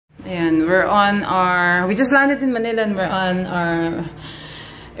And we just landed in Manila and we're on our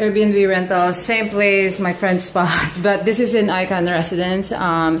Airbnb rental. Same place, my friend's spot. But this is in Icon Residence.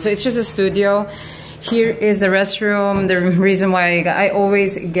 So it's just a studio. Here is the restroom. The reason why I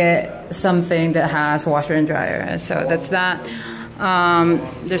always get something that has washer and dryer. So that's that.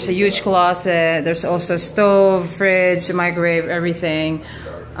 There's a huge closet. There's also stove, fridge, microwave, everything.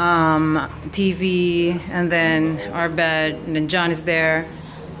 TV, and then our bed. And then John is there.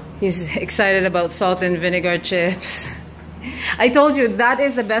 He's excited about salt and vinegar chips. I told you that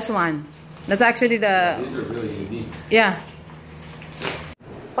is the best one. That's actually the. These are really unique. Yeah.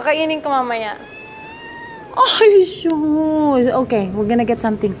 Pakainin ko mamaya. Oh, sure. Okay, we're gonna get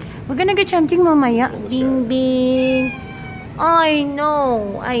something. We're gonna get something mamaya. Bing bing. I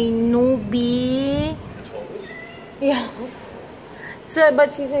know, B. Yeah. So, but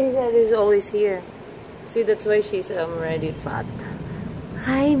he said he's always here. See, that's why she's already fat.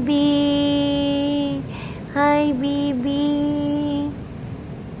 Hi, B. Hi, baby.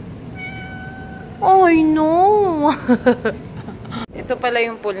 Oh, I know. Ito pala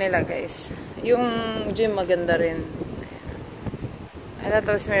yung pool nila, guys. Yung gym maganda rin. At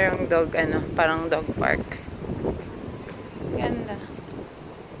tapos mayroong dog, parang dog park. Ganda.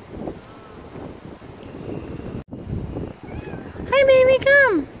 Hi, baby,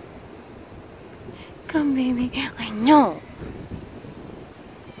 come. Come, baby. I know.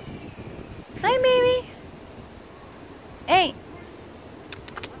 Hi, baby. Hey.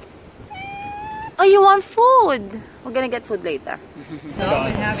 Oh, you want food? We're gonna get food later.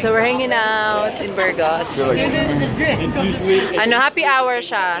 So we're hanging out in Burgos. Happy hour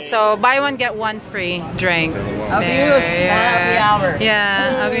siya. So buy one get one free drink. Abuse. Happy hour.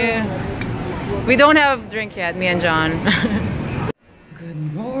 Yeah. We don't have drink yet, me and John. Good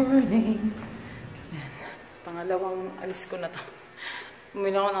morning. Pangalawang alis ko na to.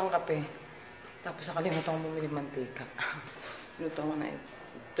 Bumili ako ng kape. Tapos nakalimutan ko bumili mantika. Luto ko na ito.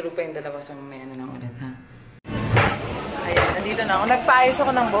 True pa yung dalawa sa mamaya na lang ulit, ha? Ayan, nandito na ako. Nagpaayos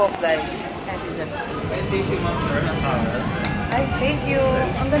ako ng buhok, guys. Ayan si Jeff. Ay, thank you.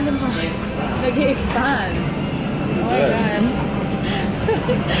 Ang ganda mo. Nag-i-expand. Oh my God.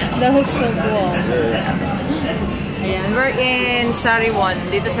 That looks so cool. Ayan, we're in Sariwan,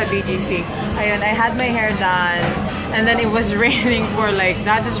 dito sa BGC. Ayan, I had my hair done. And then it was raining for like,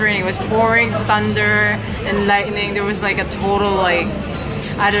 not just raining, it was pouring thunder and lightning. There was like a total like,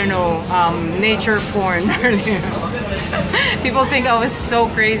 I don't know, nature porn. People think I was so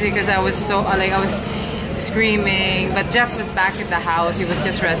crazy because I was so, like I was screaming. But Jeff was back at the house. He was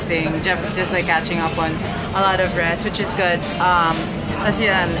just resting. Jeff was just like catching up on a lot of rest, which is good. Tapos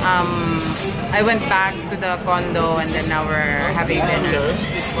yun, I went back to the condo and then now we're having dinner.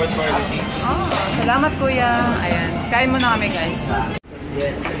 Oh, salamat kuya. Ayan. Kain muna kami guys.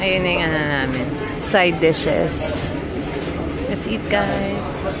 Ayun yung namin. Side dishes. Let's eat guys.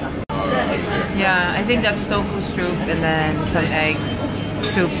 Yeah, I think that's tofu soup and then some egg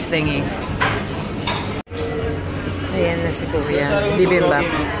soup thingy. Ayan na si kuya. Bibimbap.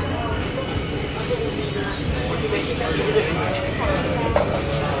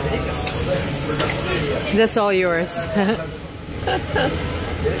 That's all yours.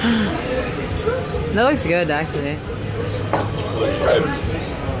 That looks good, actually.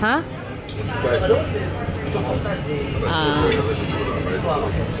 Huh?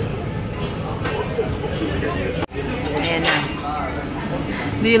 Ayan na.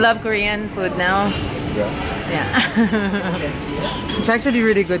 Do you love Korean food now? Yeah. It's actually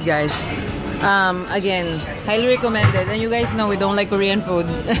really good, guys. Again, highly recommended. And you guys know we don't like Korean food.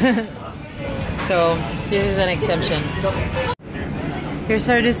 So, this is an exception. Here's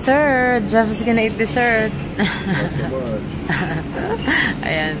our dessert. Jeff is gonna eat dessert.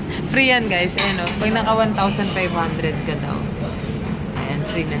 Ayan. Free yan, guys. Ayan, oh. Pag naka 1,500 ka daw. Ayan,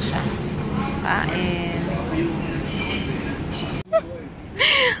 free na siya. Kain.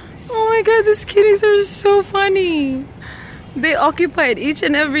 Oh my God, these kitties are so funny. They occupied each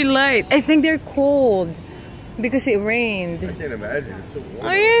and every light. I think they're cold because it rained. I can't imagine. It's so warm.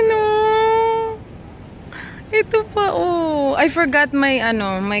 Ayan, oh. Ito pa, oh. I forgot my,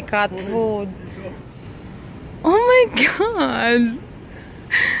 my cat food. Oh my God.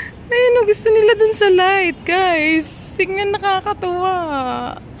 Ayun, oh, gusto nila dun sa light, guys. Tingnan,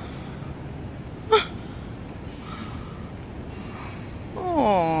 nakakatuwa.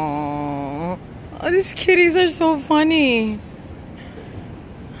 Oh, these kitties are so funny.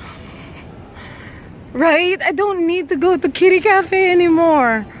 Right? I don't need to go to kitty cafe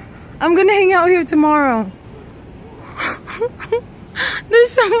anymore. I'm gonna hang out here tomorrow. There's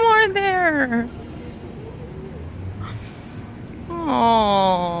some more there.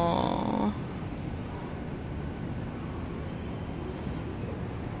 Oh.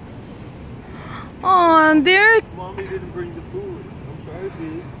 around there. Mommy didn't bring the food. I'm sorry,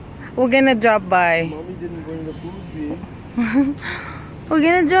 babe. We're gonna drop by. Mommy didn't bring the food, babe. We're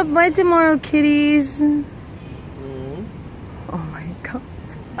gonna drop by tomorrow, kitties. Mm-hmm. Oh my god.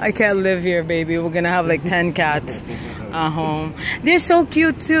 I can't live here, baby. We're gonna have like 10 cats at home. They're so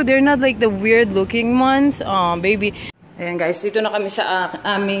cute too. They're not like the weird looking ones. Baby. Ayan guys, dito na kami sa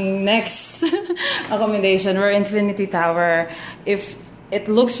aming next accommodation. We're Infinity Tower. If it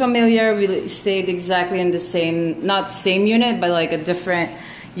looks familiar, we stayed exactly in the same, not same unit, but like a different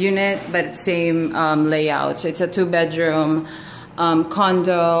unit, but same layout. So it's a 2-bedroom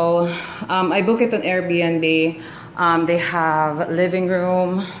condo. I booked it on Airbnb. They have living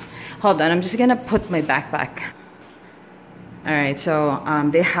room. Hold on, I'm just gonna put my backpack. Alright, so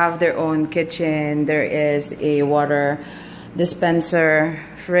they have their own kitchen. There is a water dispenser,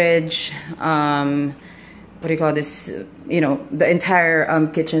 fridge, what do you call this? You know, the entire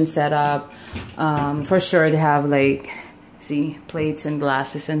kitchen setup. For sure, they have like, see, plates and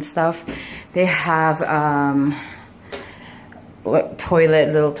glasses and stuff. They have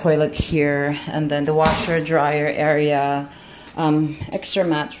little toilet here, and then the washer dryer area, extra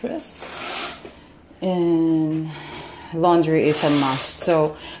mattress, and laundry is a must.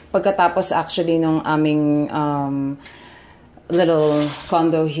 So pagkatapos actually nung aming little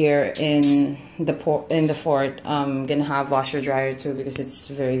condo here in the fort, gonna have washer dryer too, because it's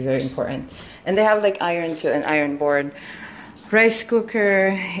very, very important. And they have like iron too, an iron board. Rice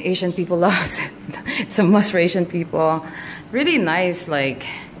cooker, Asian people love it. It's a must for Asian people. Really nice, like,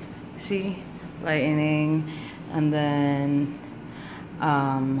 see, lighting, and then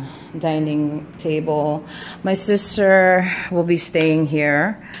dining table. My sister will be staying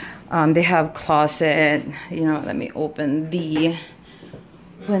here. They have closet. You know, let me open the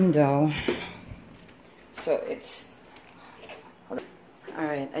window. So it's all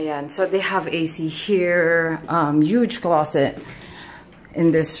right. Ayan. So they have AC here. Huge closet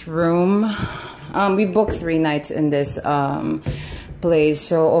in this room. We booked 3 nights in this place,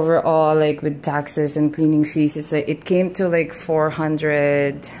 so overall, like with taxes and cleaning fees, it's like it came to like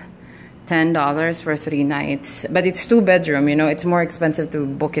 $410 for 3 nights. But it's 2-bedroom, you know, it's more expensive to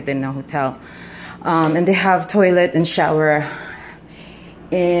book it in a hotel. And they have toilet and shower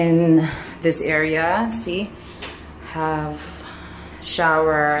in this area. See, have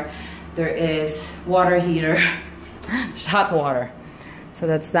shower. There is water heater, just hot water. So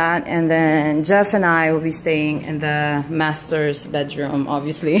that's that. And then Jeff and I will be staying in the master's bedroom,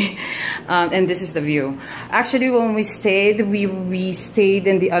 obviously. And this is the view. Actually, when we stayed, we stayed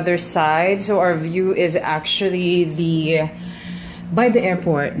in the other side. So our view is actually by the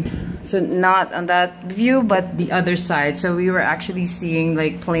airport. So not on that view, but the other side. So we were actually seeing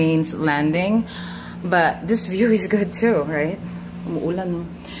like planes landing. But this view is good too, right?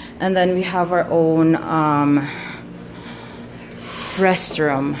 And then we have our own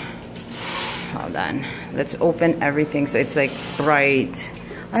restroom. Hold on, let's open everything so it's like bright.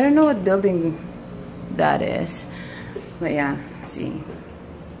 I don't know what building that is, but yeah, see,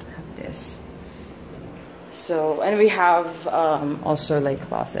 have this. So, and we have also like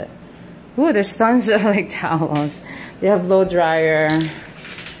closet. Ooh, there's tons of like towels. They have blow dryer,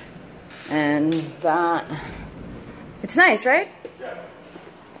 and that, it's nice, right?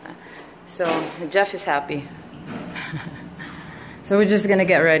 So Jeff is happy. So we're just gonna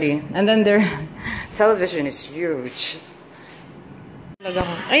get ready. And then their television is huge.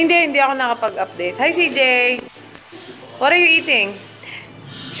 Ay, hindi ako nakapag-update. Hi, CJ! What are you eating?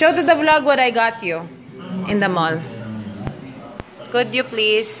 Show to the vlog what I got you in the mall. Could you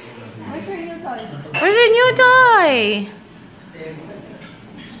please? Where's your new toy? Where's your new toy?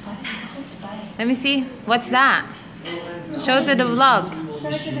 Let me see. What's that? Show to the vlog.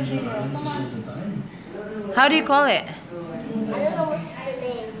 How do you call it? I don't know what's the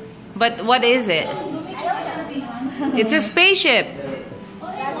name. But what is it? I don't know. It's a spaceship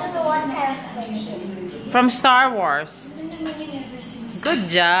I don't know what kind of spaceship. from Star Wars.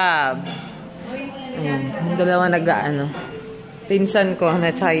 Good job. Yung dalawa nag-ano. Pinsan ko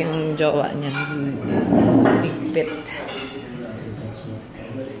na tsaka yung jowa niya. Bigpit.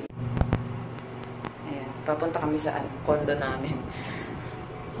 Ayan, papunta kami sa condo namin.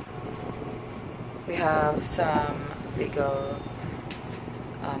 We have some legal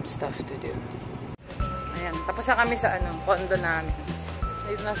stuff to do. Ayan, tapos na kami sa condo namin.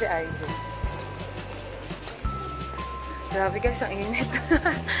 Dito na si IJ. Grabe guys, ang init.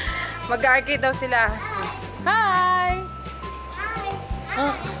 Mag-arcade daw sila. Hi! Hi!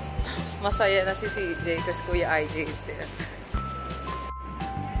 Oh, masaya na si CJ kasi Kuya IJ is there.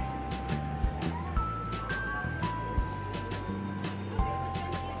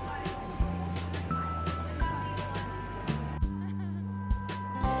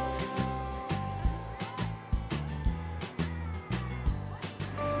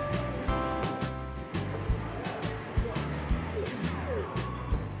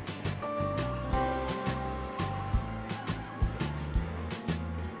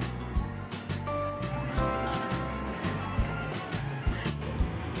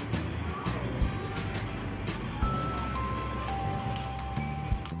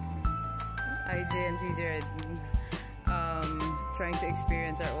 AJ and CJ are trying to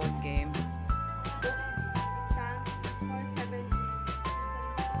experience our old game.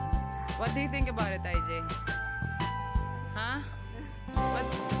 What do you think about it, AJ? Huh? What?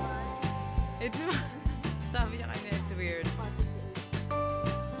 It's sabi niya kanina, it's weird. I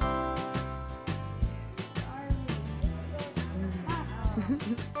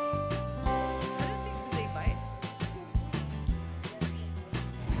don't think they bite.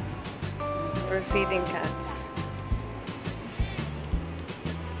 We're feeding cats.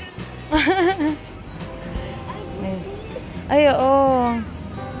 Ay, oo.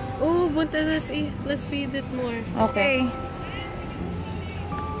 Oh, bunta, let's feed it more. Okay.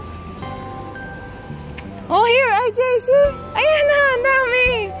 Oh, here, IJ, see? Ayan na, ang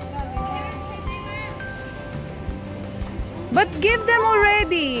dami. But give them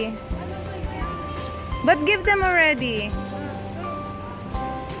already. But give them already.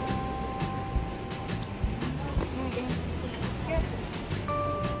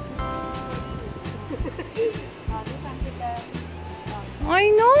 I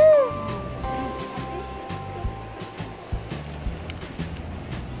know.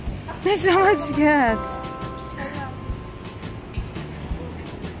 There's so much cats.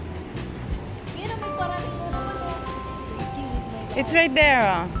 It's right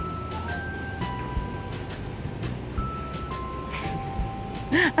there.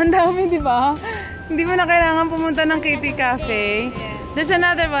 Ang dami, di ba? Hindi mo na kailangan pumunta ng Kitty Cafe. There's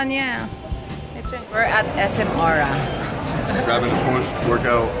another one, yeah. It's right. We're at SM Aura. Grabbing the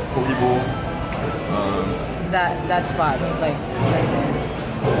post-workout poke bowl. That spot, like right there.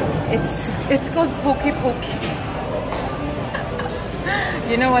 It's called Poke.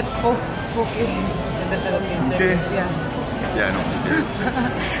 You know what Poke is in the Philippines? Okay. Yeah. Yeah, I know.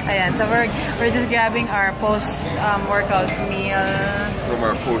 Ayan, so we're just grabbing our post workout meal. From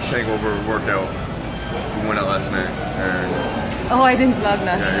our post-hangover workout, we went out last night. And Oh, I didn't vlog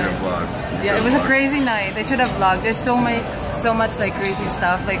last yeah, you night. didn't vlog. Yeah, it was a crazy night. I should have vlogged. There's so much like crazy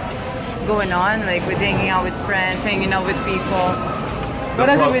stuff like going on, like with hanging out with friends, hanging out with people.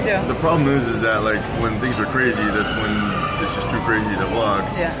 What else did we do? The problem is that like when things are crazy, that's when it's just too crazy to vlog.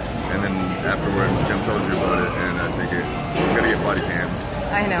 Yeah. And then afterwards, Jim tells you about it, and I think we gotta get body cams.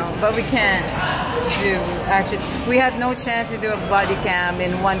 I know, but we can't do, actually, we had no chance to do a body cam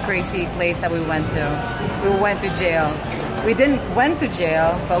in one crazy place that we went to. We went to jail. We didn't went to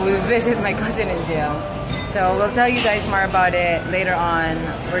jail, but we visited my cousin in jail. So we'll tell you guys more about it later on.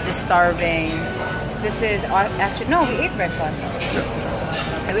 We're just starving. This is, actually, no, we ate breakfast.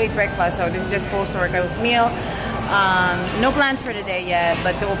 We ate breakfast, so this is just post-workout meal. No plans for today yet,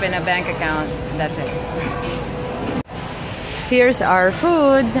 but to open a bank account, that's it. Here's our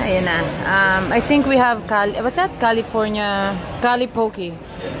food. Ayan na. I think we have, what's that? Cali Poke.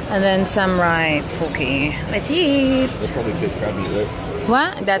 And then samurai Poke. Let's eat. That's probably fake crab meat, right?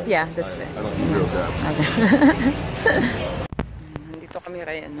 What? Yeah, that's it. I don't eat real crab. Okay. Dito kami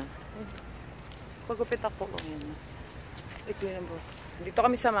kaya, no? Pagupit ako. Ito yun, bro. Dito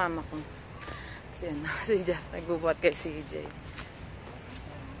kami sa mama ko. Si Jeff nagbubuhat kay CJ.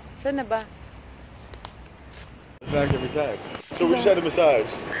 Saan na ba? Back every time. So we just had a massage.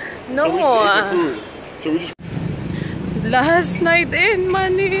 No. So we just ate some food. So we just. Last night in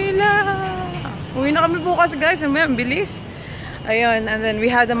Manila. Uwi na kami bukas, guys. Ang bilis. Ayun, and then we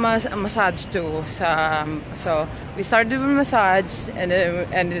had a massage too. So we started with massage and then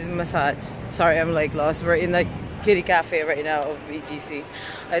ended with massage. Sorry, I'm like lost. We're in like Kitty Cafe right now of BGC.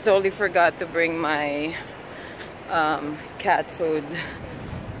 I totally forgot to bring my cat food.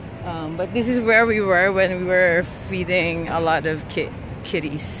 But this is where we were when we were feeding a lot of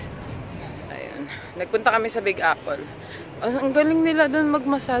kitties. Ayun. Nagpunta kami sa Big Apple. Ang galing nila doon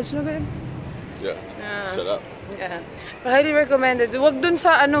mag-massage, no, babe? Yeah. Shut up. Yeah. Highly recommended. Wag dun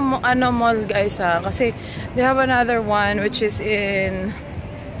sa ano mall, guys, ha? Kasi they have another one which is in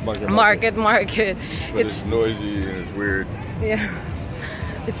Market. But it's noisy and it's weird. Yeah.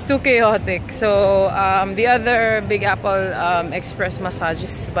 It's too chaotic. So, the other Big Apple Express massage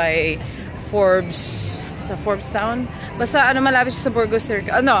is by Forbes. Sa Forbes Town. Basta ano, malapit siya sa Burgos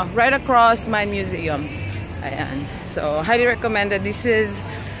Circle. No, right across Mine Museum. Ayan. So, highly recommended. This is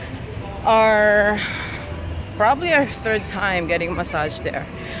probably our third time getting a massage there.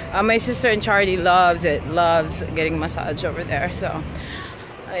 My sister and Charlie loves it. Loves getting massage over there. So,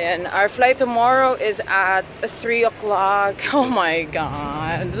 ayan, our flight tomorrow is at 3 o'clock. Oh my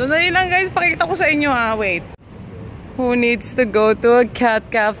God. Dali lang, guys. Pakita ko sa inyo, ha. Wait. Who needs to go to a cat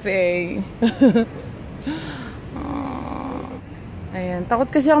cafe? Ayan.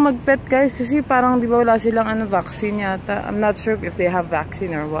 Takot kasi ako mag-pet, guys. Kasi parang, di ba, wala silang vaccine yata. I'm not sure if they have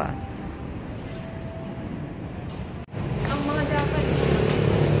vaccine or what.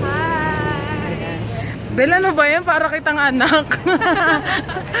 Bel, ano ba yan? Para kitang anak.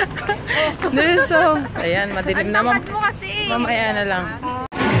 So, ayan, madilim naman. Mamaya na lang.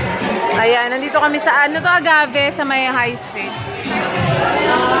 Ayan, nandito kami sa, ano to, Agave, sa may High Street.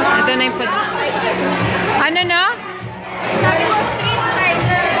 Ito na yung food. Ano no? Sabi ko street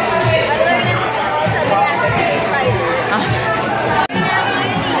fighter. Alternative ko sabi natin street fighter.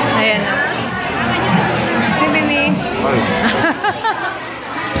 Ayan na. Hey, Mimi.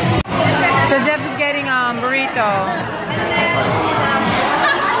 So Jeff is getting burrito.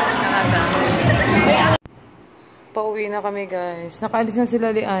 Pauwi na kami, guys. Nakaalis na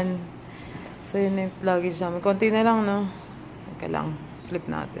sila Lian. So yun na yung luggage namin. Konti na lang, no? Okay lang. Flip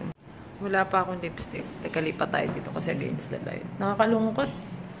natin. Wala pa akong lipstick. Kalipat tayo dito kasi against the light. Nakakalungkot.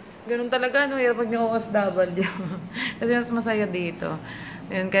 Ganun talaga, no? Hirap pag OFW. Kasi mas masaya dito.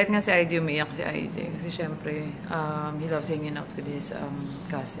 And kahit nga si IJ, umiyak si IJ. Kasi syempre, he loves hanging out with his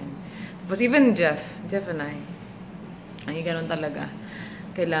cousin. Tapos even Jeff and I, ay ganun talaga.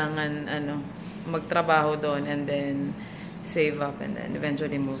 Kailangan, magtrabaho doon and then save up and then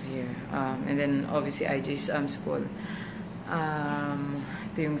eventually move here. And then obviously IJ's school.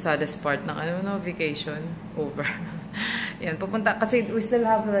 Ito yung saddest part ng vacation over. Yan, pupunta kasi we still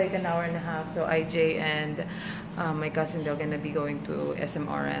have like an hour and a half. So IJ and my cousin, they're gonna be going to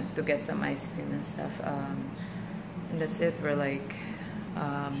SMR to get some ice cream and stuff. And that's it. We're like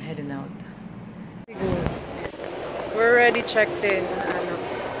heading out. We're already checked in.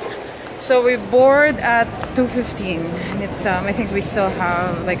 So we board at 2:15. And it's I think we still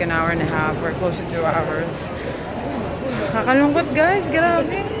have like an hour and a half. We're close to 2 hours. Kakalungkot, guys.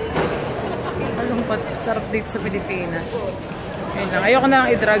 Grabe. Kakalungkot. Sarap dito sa Pilipinas. Ayun lang. Ayoko na lang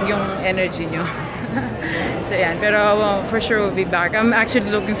i-drag yung energy nyo. So yan. Pero well, for sure we'll be back. I'm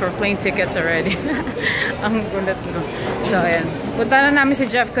actually looking for plane tickets already. Ang gulat no. So ayan. Punta na namin si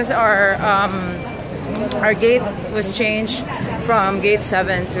Jeff because our gate was changed from gate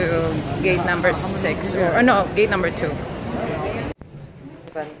 7 to gate number 6. Or no, gate number 2.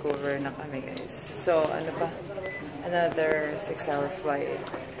 Vancouver na kami, guys. So ano pa? Another 6-hour flight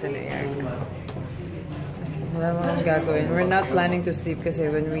to New York. Wala mo kang gagawin. We're not planning to sleep kasi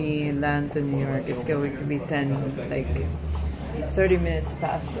when we land to New York, it's going to be 30 minutes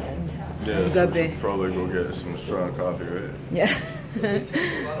past then. Yeah, so we should probably go get some strong coffee, right? Yeah.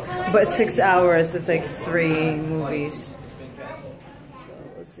 But 6 hours, that's like 3 movies. So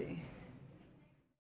we'll see.